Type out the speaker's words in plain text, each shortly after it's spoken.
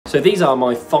So these are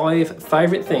my 5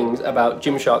 favourite things about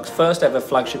Gymshark's first ever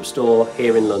flagship store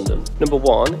here in London. Number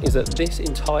 1 is that this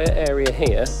entire area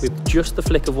here, with just the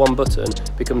flick of one button,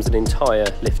 becomes an entire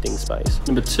lifting space.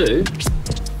 Number 2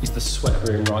 is the sweat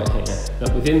room right here.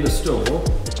 Now within the store,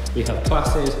 we have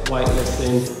classes,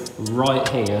 weightlifting, right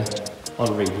here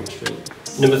on Regent Street.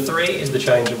 Number 3 is the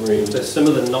changing rooms. They're some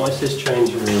of the nicest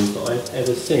changing rooms that I've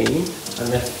ever seen,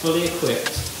 and they're fully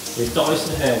equipped with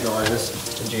Dyson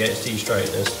hairdryers and GHD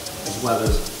straighteners, as well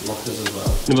as lockers as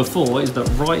well. Number 4 is that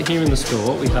right here in the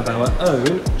store we have our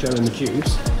own Joe and the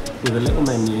Juice with a little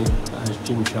menu that has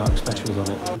Gymshark specials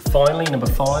on it. And finally, number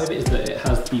 5 is that it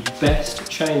has the best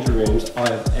changing rooms I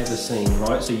have ever seen,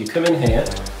 right? So you come in here,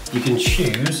 you can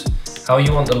choose how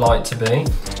you want the light to be,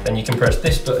 then you can press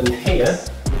this button here,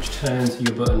 which turns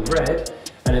your button red,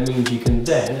 and it means you can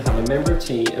then have a member of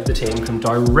the team come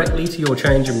directly to your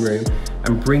changing room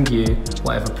and bring you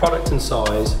whatever product and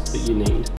size that you need.